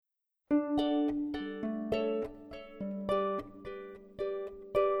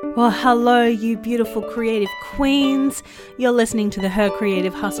Well, hello, you beautiful creative queens. You're listening to the Her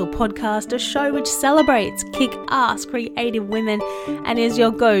Creative Hustle podcast, a show which celebrates kick-ass creative women and is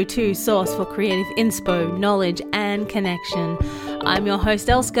your go-to source for creative inspo, knowledge, and connection. I'm your host,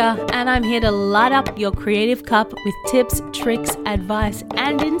 Elska, and I'm here to light up your creative cup with tips, tricks, advice,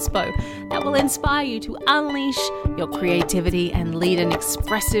 and inspo that will inspire you to unleash your creativity and lead an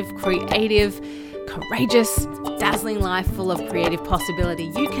expressive, creative, courageous, dazzling life full of creative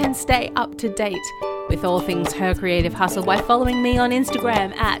possibility. You can stay up to date with all things Her Creative Hustle by following me on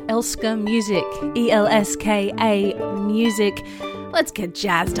Instagram at Elska Music, E-L-S-K-A Music. Let's get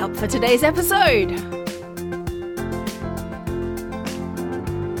jazzed up for today's episode.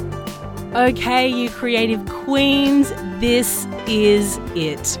 Okay, you creative queens, this is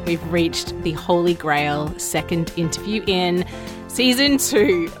it. We've reached the Holy Grail, second interview in Season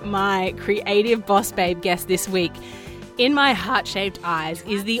 2, my creative boss babe guest this week, in my heart-shaped eyes,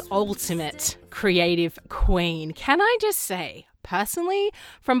 is the ultimate creative queen. Can I just say, personally,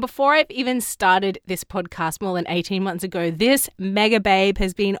 from before I've even started this podcast more than 18 months ago, this mega babe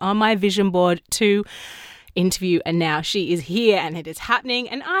has been on my vision board to interview, and now she is here and it is happening,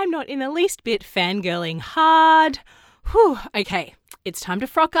 and I'm not in the least bit fangirling hard. Whew, okay. It's time to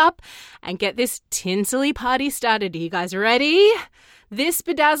frock up and get this tinselly party started. Are you guys ready? This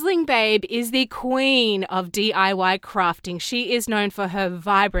bedazzling babe is the queen of DIY crafting. She is known for her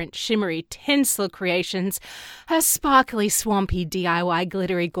vibrant, shimmery, tinsel creations, her sparkly, swampy DIY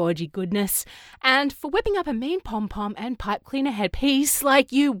glittery, gorgy goodness, and for whipping up a mean pom-pom and pipe cleaner headpiece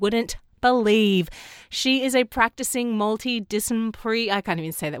like you wouldn't believe. She is a practicing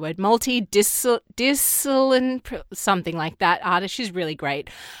something like that artist. She's really great.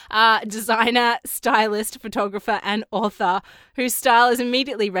 Designer, stylist, photographer, and author whose style is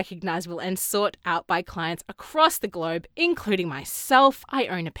immediately recognizable and sought out by clients across the globe, including myself. I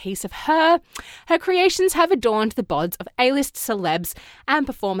own a piece of her. Her creations have adorned the bods of A-list celebs and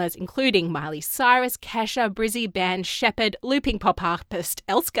performers, including Miley Cyrus, Kesha, Brizzy, Band, Shepherd, looping pop artist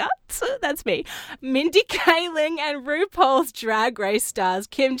Elska, that's me, Mindy Kaling, and RuPaul's Drag Race stars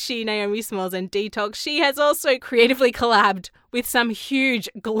Kimchi, Naomi Smalls, and Detox. She has also creatively collabed with some huge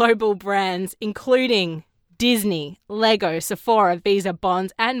global brands, including Disney, Lego, Sephora, Visa,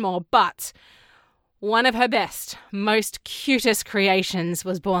 Bonds, and more. But one of her best, most cutest creations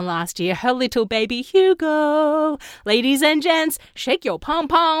was born last year, her little baby Hugo. Ladies and gents, shake your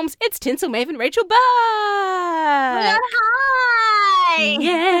pom-poms. It's Tinsel Maven Rachel Buck. Well, hi.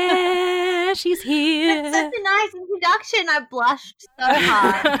 Yeah, she's here. That's such a nice introduction. I blushed so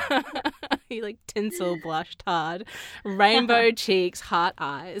hard. You like tinsel blushed hard. Rainbow cheeks, heart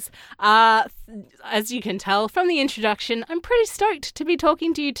eyes. As you can tell from the introduction, I'm pretty stoked to be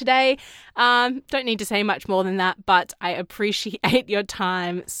talking to you today. Don't need to say much more than that, but I appreciate your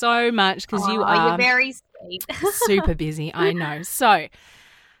time so much because you're very sweet. Super busy, I know. So,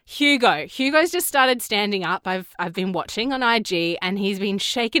 Hugo's just started standing up. I've been watching on IG, and he's been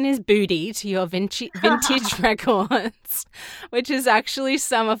shaking his booty to your vintage records, which is actually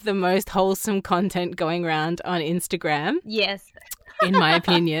some of the most wholesome content going around on Instagram. Yes. In my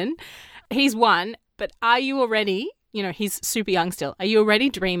opinion. He's one, but are you already, he's super young still. Are you already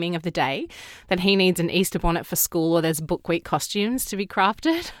dreaming of the day that he needs an Easter bonnet for school or there's book week costumes to be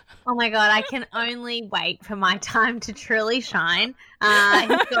crafted? Oh my God, I can only wait for my time to truly shine.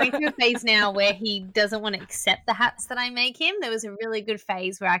 He's going through a phase now where he doesn't want to accept the hats that I make him. There was a really good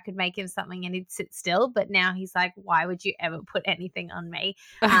phase where I could make him something and he'd sit still, but now he's like, why would you ever put anything on me?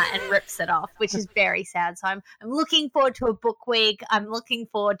 And rips it off, which is very sad. So I'm looking forward to a book week. I'm looking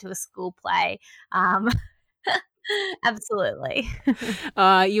forward to a school play. Absolutely.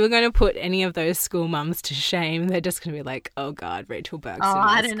 You were going to put any of those school mums to shame. They're just going to be like, oh God, Rachel Burke's in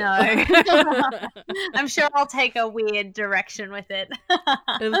I don't know. school. I'm sure I'll take a weird direction with it.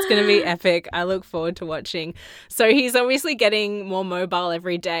 It's going to be epic. I look forward to watching. So he's obviously getting more mobile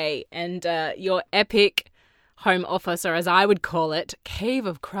every day, and your epic home office, or as I would call it, cave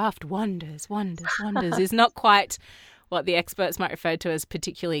of craft wonders, is not quite what the experts might refer to as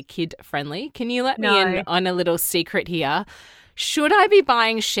particularly kid-friendly. Can you let me in on a little secret here? Should I be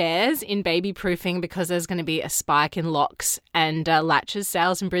buying shares in baby proofing because there's going to be a spike in locks and latches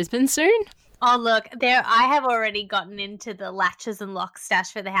sales in Brisbane soon? Oh, look, I have already gotten into the latches and locks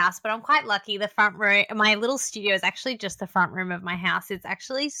stash for the house, but I'm quite lucky. The front room, my little studio is actually just the front room of my house. It's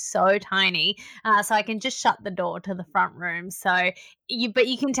actually so tiny, so I can just shut the door to the front room. But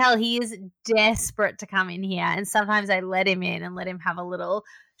you can tell he is desperate to come in here, and sometimes I let him in and let him have a little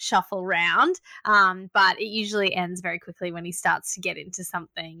shuffle round. But it usually ends very quickly when he starts to get into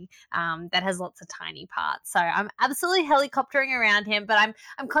something that has lots of tiny parts. So I'm absolutely helicoptering around him, but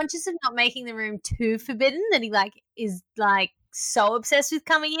I'm conscious of not making the room too forbidden that he is so obsessed with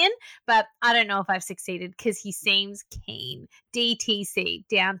coming in, but I don't know if I've succeeded because he seems keen. DTC,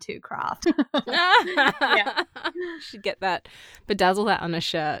 down to craft. Yeah. Should get that, bedazzle that on a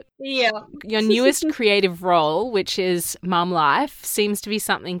shirt. Yeah. Your newest creative role, which is mum life, seems to be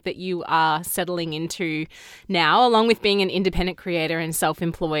something that you are settling into now, along with being an independent creator and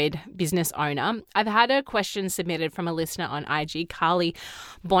self-employed business owner. I've had a question submitted from a listener on IG, Carly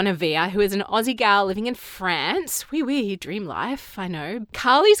Bonavia, who is an Aussie gal living in France. Wee, dream life, I know.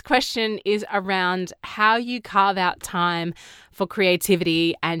 Carly's question is around how you carve out time for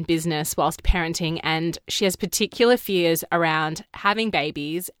creativity and business whilst parenting, and she has particular fears around having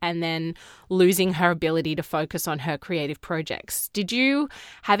babies and then losing her ability to focus on her creative projects. Did you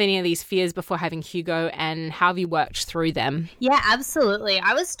have any of these fears before having Hugo, and how have you worked through them? Yeah, absolutely.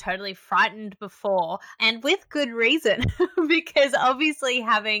 I was totally frightened before, and with good reason, because obviously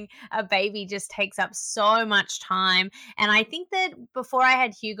having a baby just takes up so much time. And I think that before I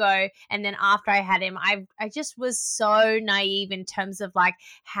had Hugo and then after I had him, I just was so naive in terms of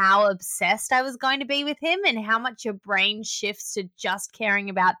how obsessed I was going to be with him and how much your brain shifts to just caring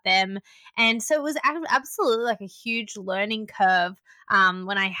about them. And so it was absolutely a huge learning curve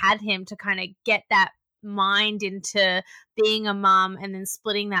when I had him to kind of get that mind into being a mum and then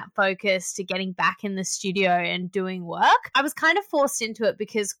splitting that focus to getting back in the studio and doing work. I was kind of forced into it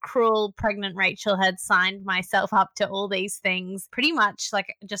because cruel pregnant Rachel had signed myself up to all these things pretty much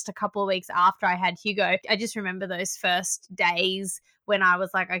just a couple of weeks after I had Hugo. I just remember those first days when I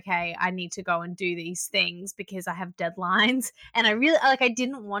was okay, I need to go and do these things because I have deadlines. And I really, I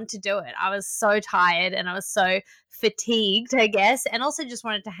didn't want to do it. I was so tired and I was so fatigued, I guess, and also just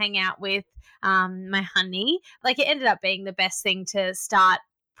wanted to hang out with my honey. It ended up being the best thing to start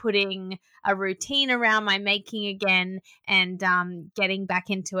putting a routine around my making again and getting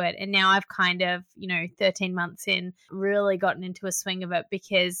back into it. And now I've kind of, 13 months in, really gotten into a swing of it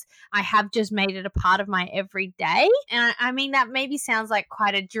because I have just made it a part of my everyday. And I mean, that maybe sounds like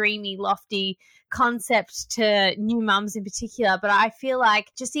quite a dreamy, lofty concept to new mums in particular, but I feel like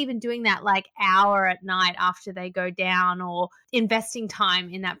just even doing that hour at night after they go down, or investing time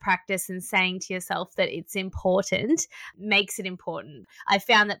in that practice and saying to yourself that it's important, makes it important. I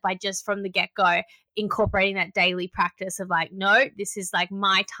found that by just from the get-go incorporating that daily practice of no, this is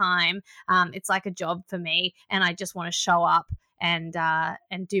my time, it's like a job for me and I just want to show up and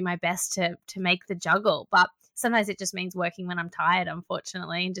do my best to make the juggle. But sometimes it just means working when I'm tired,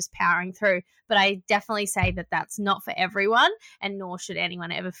 unfortunately, and just powering through. But I definitely say that that's not for everyone, and nor should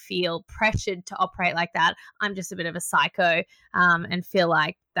anyone ever feel pressured to operate like that. I'm just a bit of a psycho and feel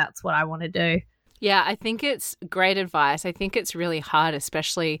like that's what I want to do. Yeah, I think it's great advice. I think it's really hard,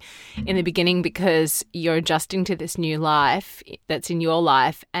 especially in the beginning, because you're adjusting to this new life that's in your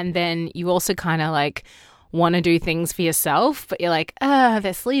life. And then you also kind of want to do things for yourself, but you're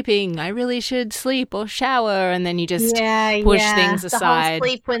they're sleeping, I really should sleep or shower, and then you just push things aside. The whole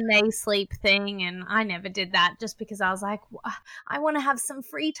sleep when they sleep thing, and I never did that just because I was I want to have some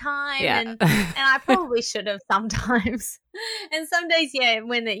free time, and I probably should have sometimes. And some days,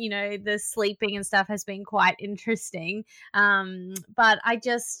 when the sleeping and stuff has been quite interesting, but I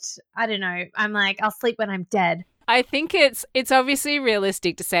don't know, I'm I'll sleep when I'm dead. I think it's obviously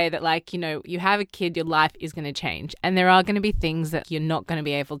realistic to say that, you have a kid, your life is going to change, and there are going to be things that you're not going to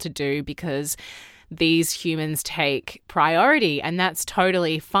be able to do because these humans take priority, and that's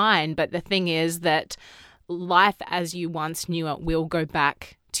totally fine. But the thing is that life as you once knew it will go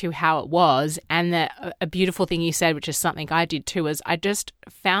back to how it was. And that a beautiful thing you said, which is something I did too, is I just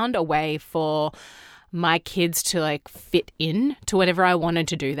found a way for my kids to fit in to whatever I wanted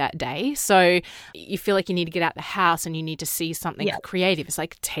to do that day. So you feel like you need to get out the house and you need to see something creative. It's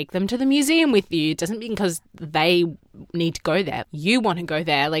take them to the museum with you. It doesn't mean because they need to go there. You want to go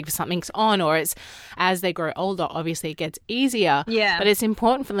there, if something's on, or it's as they grow older, obviously it gets easier. Yeah. But it's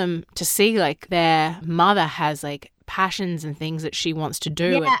important for them to see their mother has passions and things that she wants to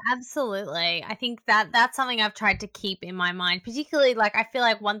do. Yeah, absolutely. I think that's something I've tried to keep in my mind, particularly I feel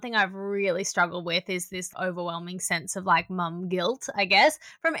one thing I've really struggled with is this overwhelming sense of mum guilt, I guess,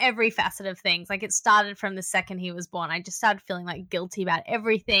 from every facet of things. It started from the second he was born. I just started feeling guilty about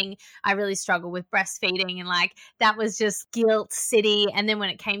everything. I really struggled with breastfeeding, and that was just guilt city. And then when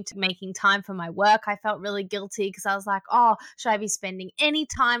it came to making time for my work, I felt really guilty because I was oh, should I be spending any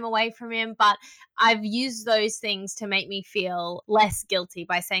time away from him? But I've used those things to make me feel less guilty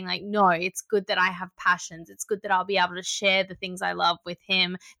by saying like, no, it's good that I have passions. It's good that I'll be able to share the things I love with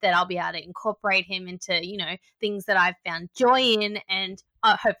him, that I'll be able to incorporate him into, things that I've found joy in, and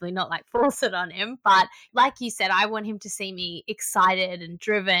hopefully not like force it on him. But like you said, I want him to see me excited and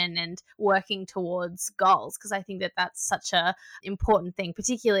driven and working towards goals, because I think that that's such a important thing,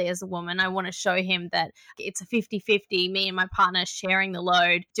 particularly as a woman. I want to show him that it's a 50-50, me and my partner sharing the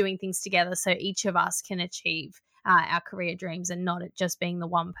load, doing things together so each of us can achieve our career dreams and not it just being the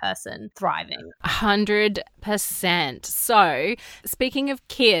one person thriving. 100%. So speaking of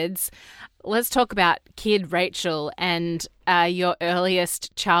kids, let's talk about kid Rachel and your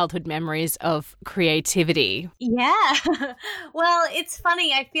earliest childhood memories of creativity. Yeah. Well, it's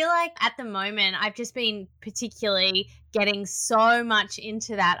funny. I feel like at the moment I've just been particularly getting so much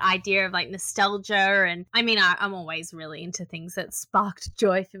into that idea of like nostalgia. And I mean, I'm always really into things that sparked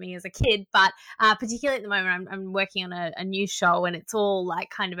joy for me as a kid, but particularly at the moment I'm working on a new show, and it's all like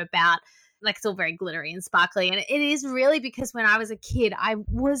kind of about, like, it's all very glittery and sparkly. And it is really because when I was a kid, I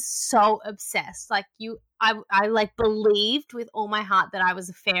was so obsessed. Like I like believed with all my heart that I was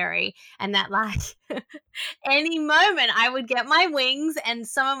a fairy, and that like any moment I would get my wings. And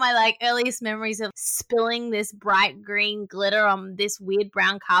some of my like earliest memories of spilling this bright green glitter on this weird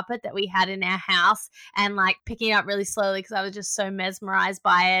brown carpet that we had in our house, and like picking it up really slowly because I was just so mesmerized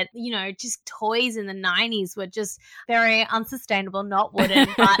by it. Just toys in the 90s were just very unsustainable, not wooden,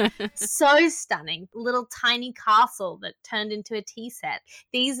 but so stunning. Little tiny castle that turned into a tea set.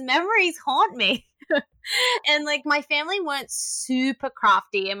 These memories haunt me. And like my family weren't super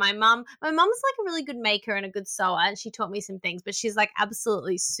crafty, and my mum's like a really good maker and a good sewer, and she taught me some things, but she's like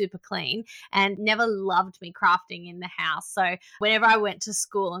absolutely super clean and never loved me crafting in the house. So whenever I went to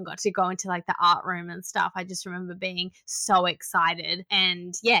school and got to go into like the art room and stuff, I just remember being so excited.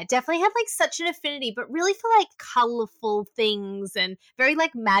 And yeah, definitely had like such an affinity, but really for like colorful things and very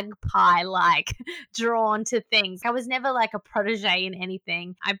like magpie like drawn to things. I was never like a protege in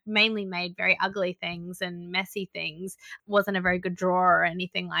anything. I mainly made very ugly things and messy things. Wasn't a very good drawer or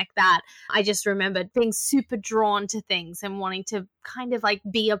anything like that. I just remembered being super drawn to things and wanting to kind of like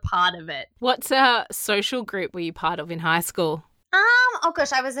be a part of it. What's a social group were you part of in high school? Oh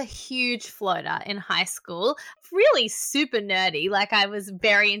gosh, I was a huge floater in high school. Really super nerdy. Like I was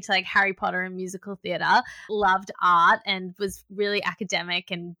very into like Harry Potter and musical theater, loved art, and was really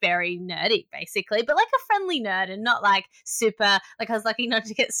academic and very nerdy basically, but like a friendly nerd and not like super, like I was lucky not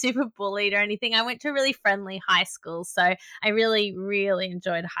to get super bullied or anything. I went to a really friendly high school. So I really, really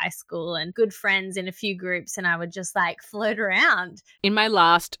enjoyed high school and good friends in a few groups, and I would just like float around. In my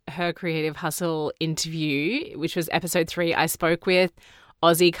last Her Creative Hustle interview, which was episode 3, I spoke with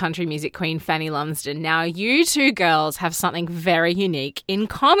Aussie country music queen Fanny Lumsden. Now, you two girls have something very unique in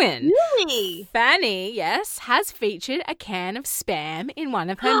common. Really? Fanny, yes, has featured a can of Spam in one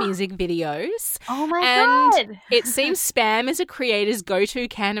of her music videos. Oh my God. It seems Spam is a creator's go-to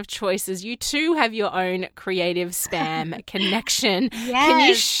can of choices. You too have your own creative Spam connection. Yes. Can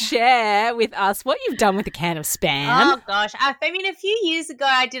you share with us what you've done with a can of Spam? Oh gosh. I mean, a few years ago,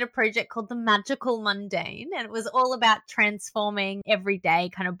 I did a project called The Magical Mundane, and it was all about transforming everyday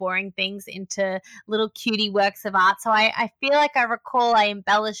kind of boring things into little cutie works of art. So I feel like I recall I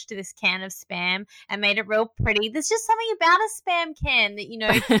embellished this can of Spam and made it real pretty. There's just something about a Spam can that,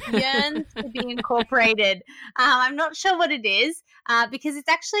 yearns to be incorporated. I'm not sure what it is because it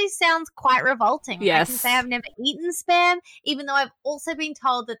actually sounds quite revolting. Yes. I can say I've never eaten Spam, even though I've also been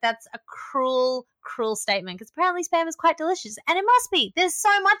told that that's a cruel statement, because apparently Spam is quite delicious, and it must be. There's so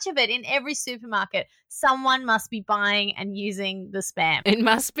much of it in every supermarket. Someone must be buying and using the Spam. It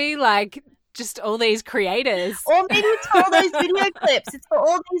must be like just all these creators. Or maybe it's for all those video clips. It's for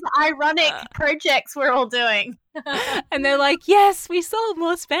all these ironic projects we're all doing. And they're like, yes, we sold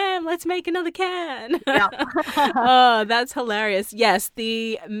more Spam. Let's make another can. Yeah. Oh, that's hilarious. Yes,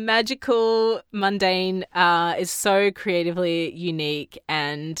 the Magical Mundane is so creatively unique.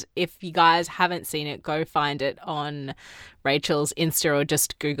 And if you guys haven't seen it, go find it on Rachel's Insta or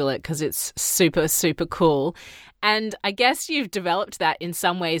just Google it because it's super, super cool. And I guess you've developed that in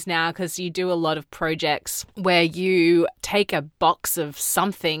some ways now because you do a lot of projects where you take a box of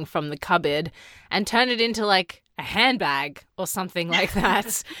something from the cupboard and turn it into like a handbag or something like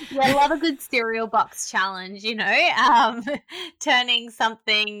that. Yeah, I love a good cereal box challenge, turning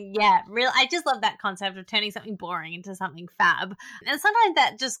something, I just love that concept of turning something boring into something fab. And sometimes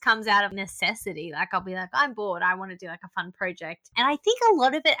that just comes out of necessity. Like I'll be like, I'm bored, I want to do like a fun project. And I think a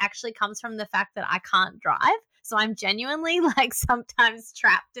lot of it actually comes from the fact that I can't drive. So I'm genuinely like sometimes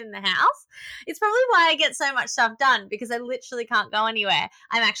trapped in the house. It's probably why I get so much stuff done, because I literally can't go anywhere.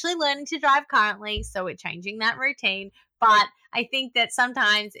 I'm actually learning to drive currently, so we're changing that routine. But I think that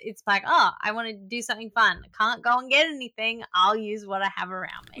sometimes it's like, oh, I want to do something fun. I can't go and get anything. I'll use what I have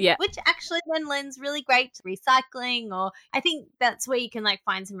around me. Yeah. Which actually then lends really great to recycling, or I think that's where you can like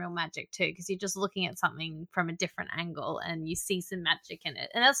find some real magic too, because you're just looking at something from a different angle and you see some magic in it.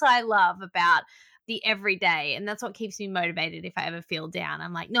 And that's what I love about the everyday, and that's what keeps me motivated if I ever feel down.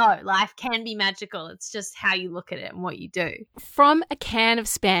 I'm like, no, life can be magical. It's just how you look at it and what you do. From a can of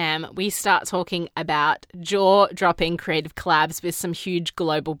Spam, we start talking about jaw-dropping creative collabs with some huge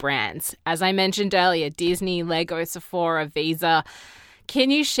global brands. As I mentioned earlier, Disney, Lego, Sephora, Visa.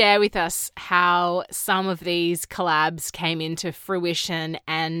 Can you share with us how some of these collabs came into fruition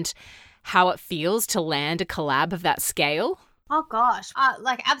and how it feels to land a collab of that scale? Oh gosh,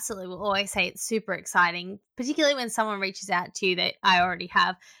 like absolutely. We'll always say it's super exciting, particularly when someone reaches out to you that I already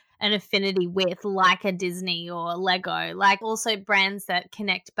have an affinity with, like a Disney or Lego, like also brands that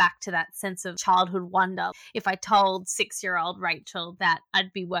connect back to that sense of childhood wonder. If I told 6-year-old Rachel that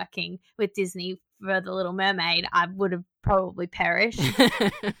I'd be working with Disney for The Little Mermaid, I would have probably perished.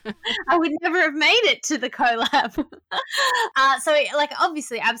 I would never have made it to the collab. So it, like,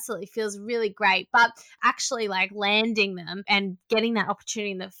 obviously absolutely feels really great, but actually like landing them and getting that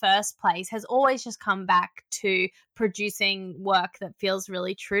opportunity in the first place has always just come back to producing work that feels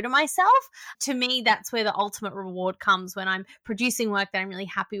really true to myself. To me, that's where the ultimate reward comes, when I'm producing work that I'm really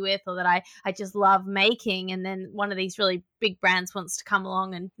happy with, or that I just love making, and then one of these really big brands wants to come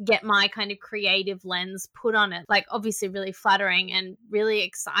along and get my kind of creative lens put on it. Like, obviously really flattering and really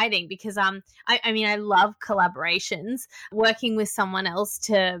exciting, because I mean, I love collaborations. Working with someone else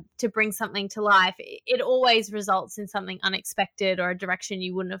to bring something to life, it always results in something unexpected or a direction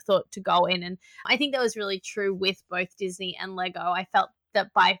you wouldn't have thought to go in. And I think that was really true with both Disney and Lego. I felt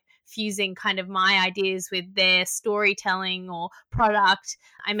that by fusing kind of my ideas with their storytelling or product,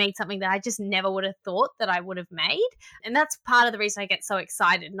 I made something that I just never would have thought that I would have made. And that's part of the reason I get so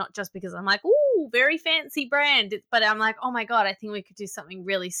excited, not just because I'm like, ooh, very fancy brand, but I'm like, oh my God, I think we could do something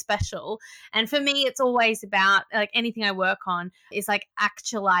really special. And for me, it's always about, like, anything I work on is like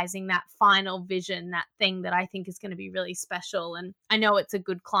actualizing that final vision, that thing that I think is going to be really special. And I know it's a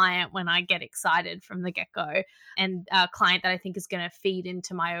good client when I get excited from the get-go, and a client that I think is going to feed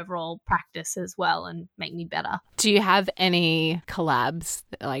into my overall practice as well and make me better. Do you have any collabs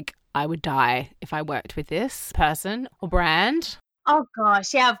that, like, I would die if I worked with this person or brand? Oh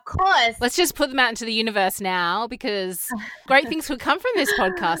gosh, yeah, of course. Let's just put them out into the universe now, because great things could come from this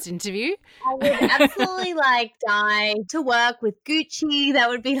podcast interview. I would absolutely like die to work with Gucci. That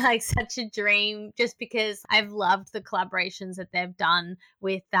would be like such a dream, just because I've loved the collaborations that they've done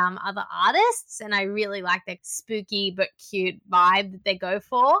with other artists, and I really like that spooky but cute vibe that they go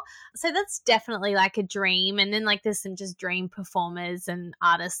for. So that's definitely like a dream. And then like there's some just dream performers and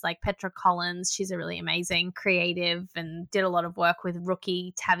artists like Petra Collins. She's a really amazing creative and did a lot of work with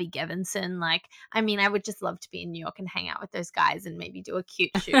Rookie, Tavi Gevinson. Like, I mean, I would just love to be in New York and hang out with those guys and maybe do a cute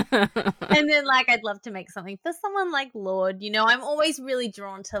shoot. And then like I'd love to make something for someone like Lorde. You know, I'm always really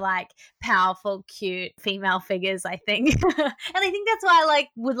drawn to like powerful, cute female figures, I think. And I think that's why I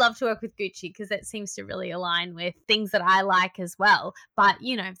would love to work with Gucci, because it seems to really align with things that I like as well. But,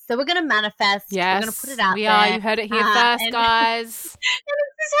 you know, so we're going to manifest. Yes, we're going to put it out we there. are. You heard it here first, guys.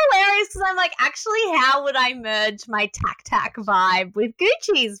 It's hilarious, because I'm like, actually, how would I merge my tac vibe with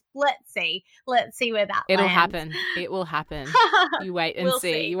Gucci's? Let's see where that It'll lands. happen. It will happen. You wait and We'll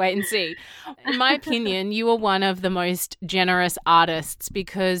see. see. You wait and see. In my opinion, you are one of the most generous artists,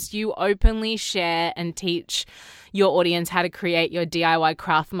 because you openly share and teach your audience how to create your DIY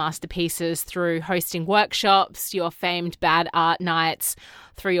craft masterpieces through hosting workshops, your famed bad art nights,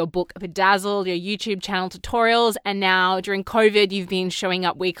 through your book Bedazzled, your YouTube channel tutorials, and now during COVID, you've been showing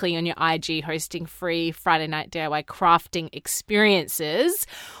up weekly on your IG hosting free Friday night DIY crafting experiences.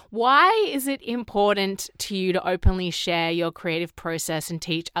 Why is it important to you to openly share your creative process and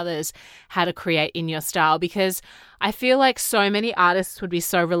teach others how to create in your style? Because I feel like so many artists would be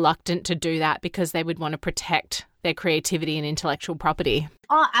so reluctant to do that because they would want to protect their creativity and intellectual property.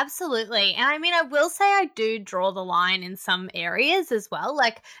 Oh, absolutely. And I mean, I will say I do draw the line in some areas as well.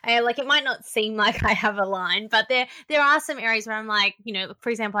 Like it might not seem like I have a line, but there are some areas where I'm like, you know, for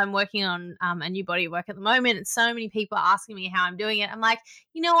example, I'm working on a new body of work at the moment, and so many people are asking me how I'm doing it. I'm like,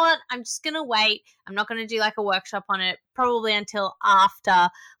 you know what? I'm just going to wait. I'm not going to do like a workshop on it probably until after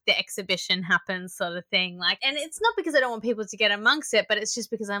the exhibition happens, sort of thing. Like, and it's not because I don't want people to get amongst it, but it's just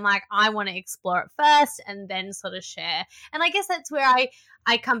because I'm like, I want to explore it first and then sort people to share. And I guess that's where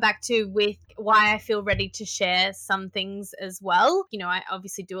I come back to with why I feel ready to share some things as well. You know, I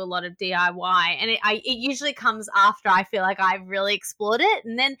obviously do a lot of DIY, and it usually comes after I feel like I've really explored it.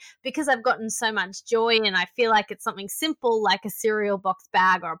 And then because I've gotten so much joy and I feel like it's something simple like a cereal box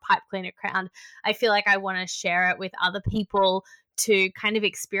bag or a pipe cleaner crown, I feel like I want to share it with other people to kind of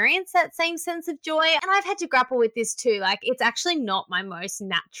experience that same sense of joy. And I've had to grapple with this too. Like, it's actually not my most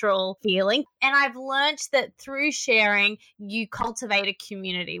natural feeling. And I've learned that through sharing, you cultivate a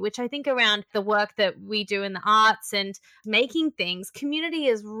community, which I think around the work that we do in the arts and making things, community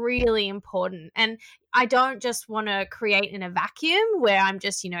is really important. And I don't just want to create in a vacuum where I'm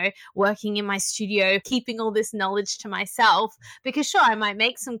just, working in my studio, keeping all this knowledge to myself, because sure, I might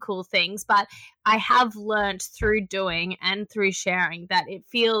make some cool things, but I have learned through doing and through sharing that it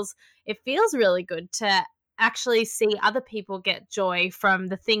feels really good to actually see other people get joy from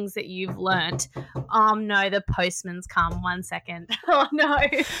the things that you've learned. Oh no, the postman's come. 1 second. Oh no.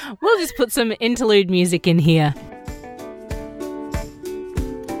 We'll just put some interlude music in here.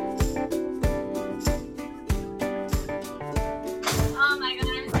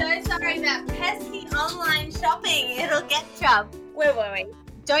 Shopping, it'll get you. Wait.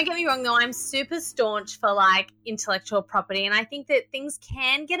 Don't get me wrong though, I'm super staunch for like intellectual property, and I think that things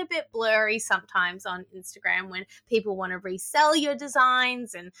can get a bit blurry sometimes on Instagram when people want to resell your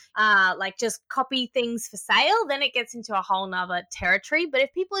designs and like just copy things for sale. Then it gets into a whole nother territory. But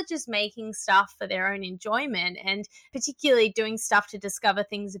if people are just making stuff for their own enjoyment and particularly doing stuff to discover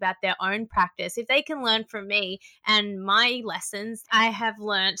things about their own practice, if they can learn from me and my lessons, I have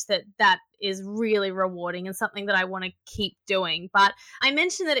learned that is really rewarding and something that I want to keep doing. But I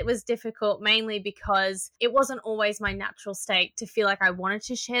mentioned that it was difficult mainly because it wasn't always my natural state to feel like I wanted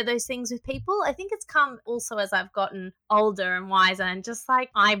to share those things with people. I think it's come also as I've gotten older and wiser, and just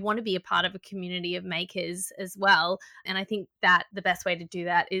like I want to be a part of a community of makers as well. And I think that the best way to do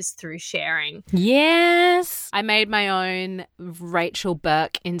that is through sharing. Yes. I made my own Rachel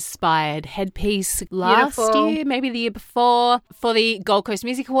Burke inspired headpiece last year, maybe the year before, for the Gold Coast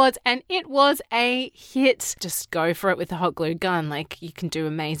Music Awards, and it was a hit. Just go for it with a hot glue gun. Like, you can do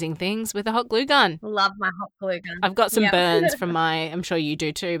amazing things with a hot glue gun. Love my hot glue gun. I've got some burns from I'm sure you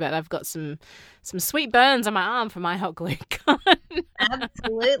do too, but I've got some sweet burns on my arm from my hot glue gun.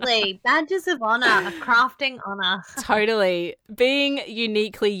 Absolutely. Badges of honor, a crafting honor. Totally. Being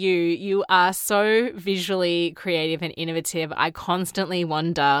uniquely you are so visually creative and innovative. I constantly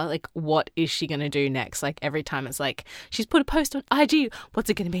wonder, like, what is she going to do next? Like, every time it's like, she's put a post on IG. What's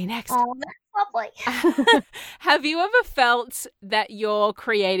it going to be next? Oh, that's lovely. Have you ever felt that your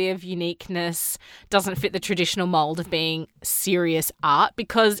creative uniqueness doesn't fit the traditional mold of being serious art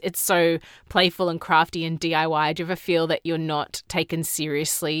because it's so playful and crafty and DIY? Do you ever feel that you're not taken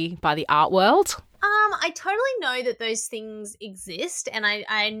seriously by the art world? I totally know that those things exist, and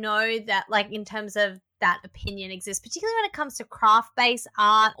I know that, like, in terms of that opinion exists, particularly when it comes to craft-based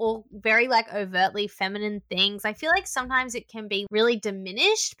art or very like overtly feminine things. I feel like sometimes it can be really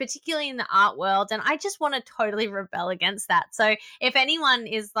diminished, particularly in the art world, and I just want to totally rebel against that. So if anyone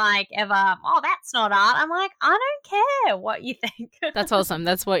is like ever, oh, that's not art, I'm like, I don't care what you think. That's awesome.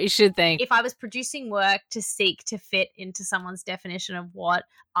 That's what you should think. If I was producing work to seek to fit into someone's definition of what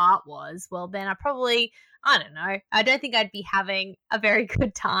art was, well, then I don't know. I don't think I'd be having a very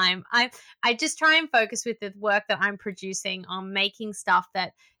good time. I just try and focus with the work that I'm producing on making stuff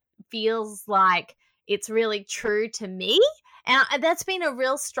that feels like it's really true to me. And that's been a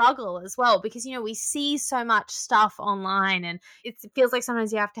real struggle as well because, we see so much stuff online and it feels like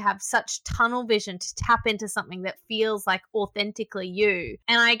sometimes you have to have such tunnel vision to tap into something that feels like authentically you.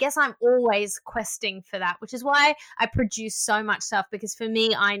 And I guess I'm always questing for that, which is why I produce so much stuff, because for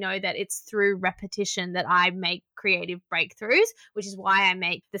me, I know that it's through repetition that I make creative breakthroughs, which is why I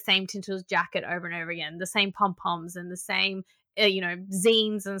make the same Tintel's jacket over and over again, the same pom-poms and the same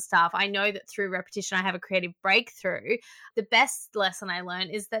zines and stuff. I know that through repetition I have a creative breakthrough. The best lesson I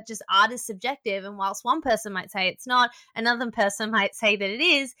learned is that just art is subjective, and whilst one person might say it's not, another person might say that it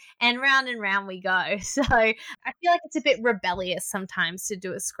is, and round we go. So I feel like it's a bit rebellious sometimes to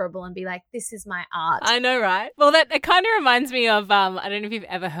do a scribble and be like, this is my art. I know, right? Well, that it kind of reminds me of I don't know if you've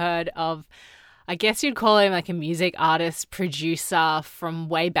ever heard of, I guess you'd call him like a music artist, producer from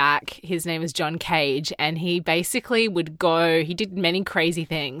way back. His name is John Cage, and he basically he did many crazy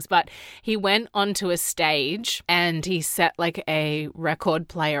things, but he went onto a stage and he set like a record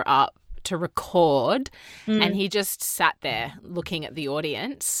player up to record, and he just sat there looking at the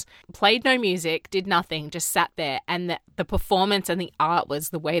audience, played no music, did nothing, just sat there. And the performance and the art was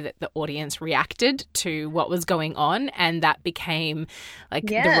the way that the audience reacted to what was going on, and that became like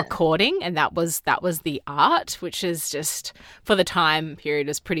the recording, and that was the art, which is just, for the time period,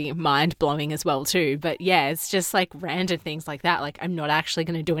 was pretty mind-blowing as well too. But yeah, it's just like random things like that. Like, I'm not actually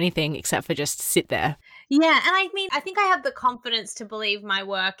going to do anything except for just sit there. Yeah, and I mean, I think I have the confidence to believe my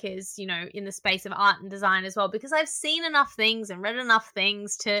work is, you know, in the space of art and design as well, because I've seen enough things and read enough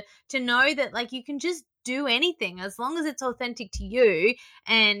things to know that, like, you can just do anything as long as it's authentic to you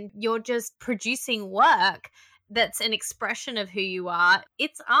and you're just producing work that's an expression of who you are.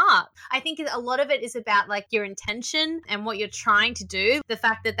 It's art. I think a lot of it is about like your intention and what you're trying to do. The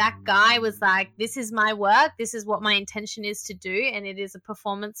fact that that guy was like, this is my work, this is what my intention is to do, and it is a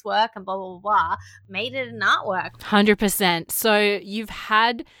performance work and blah, blah, blah, blah, made it an artwork. 100%. So you've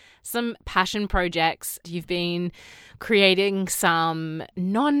had some passion projects. You've been creating some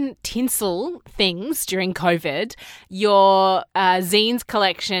non-tinsel things during COVID. Your zines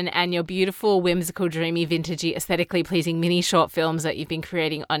collection and your beautiful, whimsical, dreamy, vintagey, aesthetically pleasing mini short films that you've been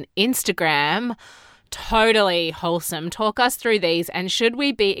creating on Instagram. Totally wholesome. Talk us through these, and should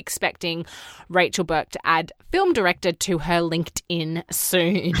we be expecting Rachel Burke to add film director to her LinkedIn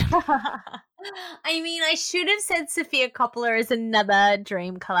soon? I mean, I should have said Sofia Coppola is another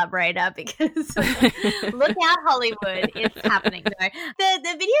dream collaborator, because look out, Hollywood, it's happening. No,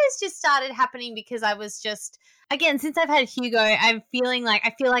 the videos just started happening because I was just, again, since I've had Hugo, I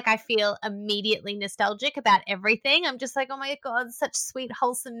feel immediately nostalgic about everything. I'm just like, oh my God, such sweet,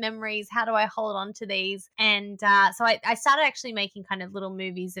 wholesome memories. How do I hold on to these? And so I started actually making kind of little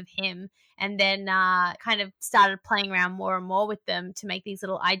movies of him, and then kind of started playing around more and more with them to make these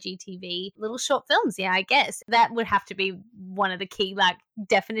little IGTV little short films. Yeah, I guess that would have to be one of the key like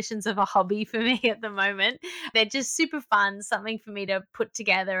definitions of a hobby for me at the moment. They're just super fun, something for me to put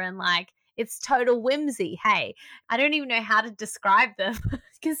together, and like, it's total whimsy. Hey, I don't even know how to describe them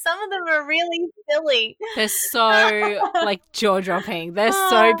because some of them are really silly. They're so like jaw-dropping. They're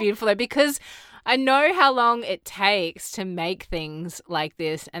so beautiful because I know how long it takes to make things like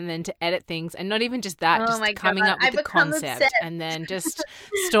this and then to edit things, and not even just that, just coming up with the concept and then just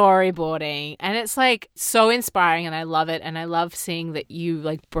storyboarding. And it's like so inspiring, and I love it. And I love seeing that you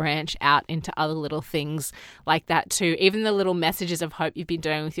like branch out into other little things like that too. Even the little messages of hope you've been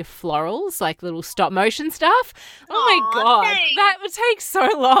doing with your florals, like little stop motion stuff. Oh my God, thanks. That would take so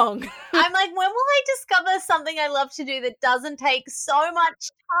long. I'm like, when will I discover something I love to do that doesn't take so much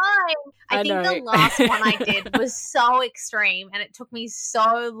time? I think the last one I did was so extreme, and it took me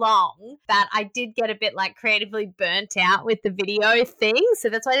so long that I did get a bit like creatively burnt out with the video thing. So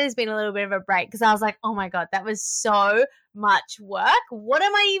that's why there's been a little bit of a break, because I was like, oh my God, that was so much work. What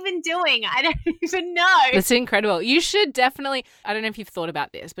am I even doing? I don't even know. It's incredible. You should definitely, I don't know if you've thought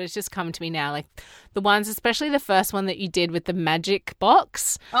about this, but it's just come to me now, like the ones, especially the first one that you did with the magic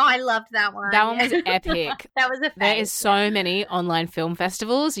box. Oh, I loved that one. That one was epic. That was a phase. There is so many online film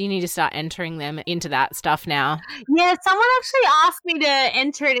festivals. You need to start entering them into that stuff now. Yeah, someone actually asked me to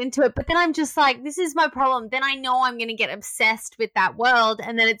enter it into it, but then I'm just like, this is my problem. Then I know I'm going to get obsessed with that world,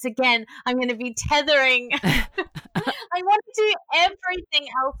 and then it's again, I'm going to be tethering. I want to do everything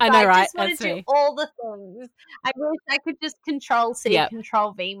else. I know, right? I just want to do all the things. I wish I could just Control C,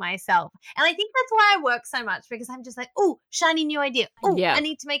 Control V myself. And I think that's why I work so much, because I'm just like, oh, shiny new idea. Oh, I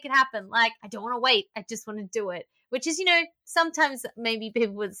need to make it happen. Like, I don't want to wait. I just want to do it. Which is, you know, sometimes maybe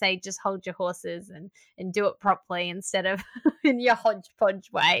people would say just hold your horses and do it properly instead of in your hodgepodge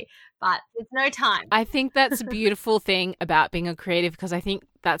way. But there's no time. I think that's a beautiful thing about being a creative, because I think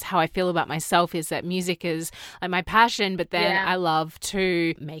that's how I feel about myself, is that music is like my passion, but then I love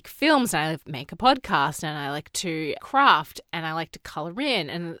to make films, and I make a podcast, and I like to craft, and I like to color in,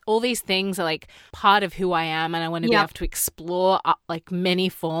 and all these things are like part of who I am, and I want to be able to explore like many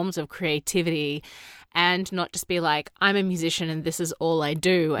forms of creativity and not just be like, I'm a musician and this is all I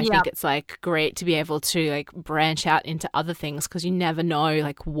do. I think it's like great to be able to like branch out into other things, because you never know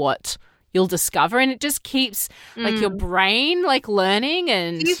like what you'll discover, and it just keeps like your brain like learning.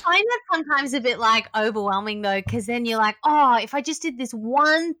 And do you find that sometimes a bit like overwhelming though, because then you're like, oh, if I just did this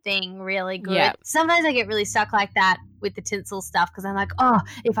one thing really good. Sometimes I get really stuck like that with the tinsel stuff, because I'm like, oh,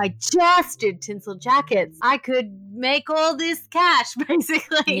 if I just did tinsel jackets, I could make all this cash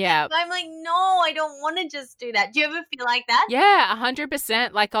basically. But I'm like, no, I don't want to just do that. Do you ever feel like that? Yeah,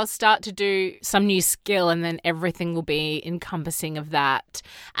 100%. Like I'll start to do some new skill, and then everything will be encompassing of that,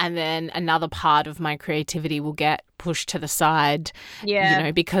 and then another part of my creativity will get pushed to the side,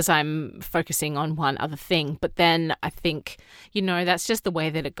 because I'm focusing on one other thing. But then I think, that's just the way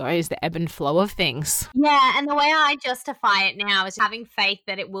that it goes, the ebb and flow of things. Yeah, and the way I justify it now is having faith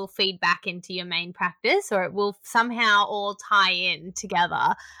that it will feed back into your main practice, or it will somehow all tie in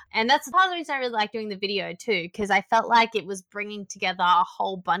together. And that's part of the reason I really like doing the video too, because I felt like it was bringing together a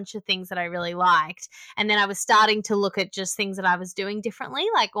whole bunch of things that I really liked. And then I was starting to look at just things that I was doing differently,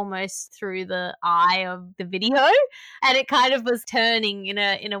 like almost through the eye of the video. And it kind of was turning in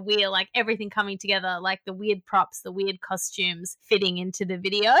a wheel, like everything coming together, like the weird props, the weird costumes fitting into the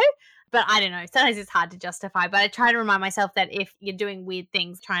video. But I don't know, sometimes it's hard to justify, but I try to remind myself that if you're doing weird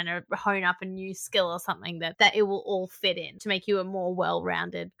things, trying to hone up a new skill or something, that it will all fit in to make you a more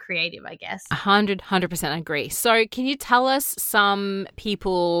well-rounded creative, I guess. 100% agree. So can you tell us some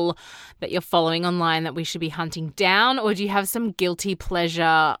people that you're following online that we should be hunting down, or do you have some guilty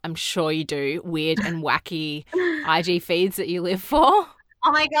pleasure, I'm sure you do, weird and wacky IG feeds that you live for?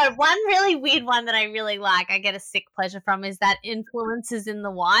 Oh my God, one really weird one that I really like, I get a sick pleasure from, is that Influencers in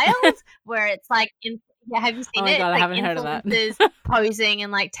the Wild, where it's like, have you seen it? Oh my God, I like haven't heard of that. Influencers posing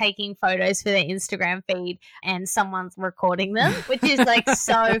and like taking photos for their Instagram feed and someone's recording them, which is like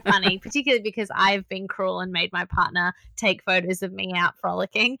so funny, particularly because I've been cruel and made my partner take photos of me out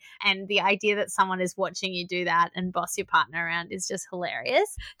frolicking. And the idea that someone is watching you do that and boss your partner around is just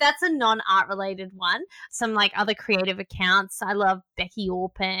hilarious. That's a non-art related one. Some like other creative accounts. I love Becky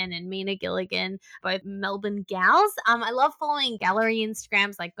Orpin and Mina Gilligan, both Melbourne gals. I love following gallery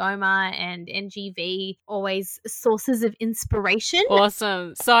Instagrams like Goma and NGV, always sources of inspiration.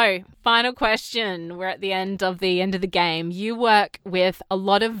 Awesome. So, final question. We're at the end of the game. You work with a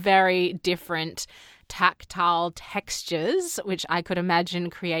lot of very different tactile textures, which I could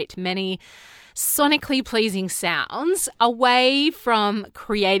imagine create many sonically pleasing sounds. Away from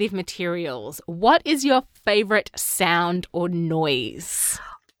creative materials, what is your favorite sound or noise?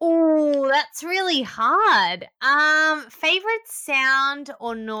 Oh, that's really hard. Favorite sound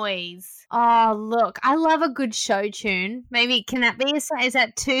or noise? Oh, look, I love a good show tune. Maybe, can that be, is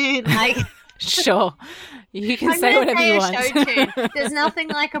that too, like... Sure. You can say whatever you want. Show tune. There's nothing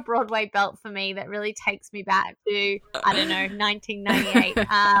like a Broadway belt for me that really takes me back to, I don't know,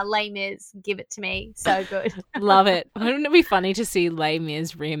 1998. Les Mis, Give It to Me. So good. Love it. Wouldn't it be funny to see Les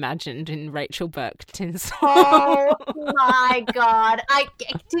Mis reimagined in Rachel Burkton's? Oh my God.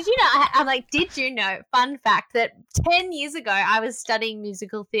 Did you know, fun fact, that 10 years ago I was studying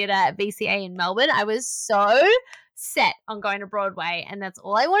musical theatre at VCA in Melbourne. I was so set on going to Broadway, and that's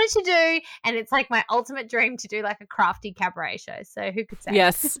all I wanted to do, and it's like my ultimate dream to do like a crafty cabaret show. So who could say?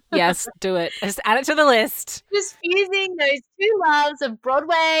 Yes, do it. Just add it to the list. Just fusing those two loves of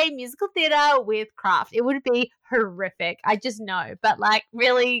Broadway musical theatre with craft. It would be horrific. I just know, but like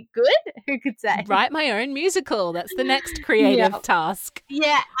really good. Who could say? Write my own musical. That's the next creative task.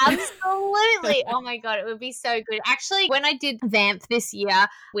 Yeah, absolutely. Oh my God, it would be so good. Actually, when I did Vamp this year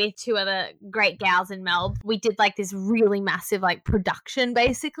with two other great gals in Melbourne, we did like this really massive like production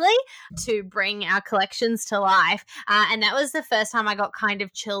basically to bring our collections to life. And that was the first time I got kind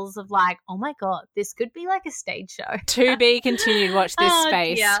of chills of like, oh my God, this could be like a stage show. To be continued. Watch this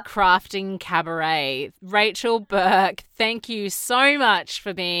space. Dear. Crafting Cabaret. Rachel Burke, thank you so much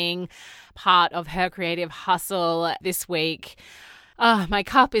for being part of Her Creative Hustle this week. Oh, my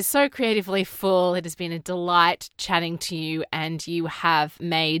cup is so creatively full. It has been a delight chatting to you, and you have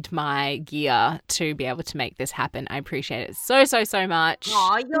made my gear to be able to make this happen. I appreciate it so much.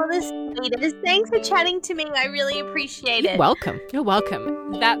 Oh, you're the sweetest. Thanks for chatting to me. I really appreciate it. You're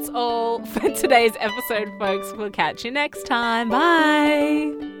welcome. That's all for today's episode, folks. We'll catch you next time.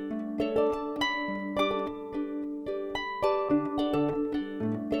 Bye.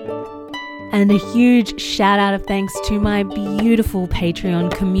 And a huge shout out of thanks to my beautiful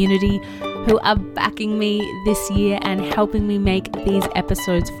Patreon community who are backing me this year and helping me make these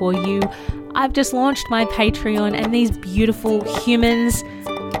episodes for you. I've just launched my Patreon and these beautiful humans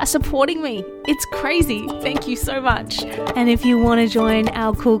are supporting me. It's crazy. Thank you so much. And if you want to join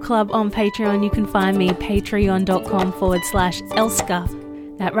our cool club on Patreon, you can find me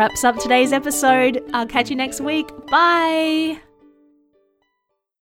patreon.com/Elska. That wraps up today's episode. I'll catch you next week. Bye.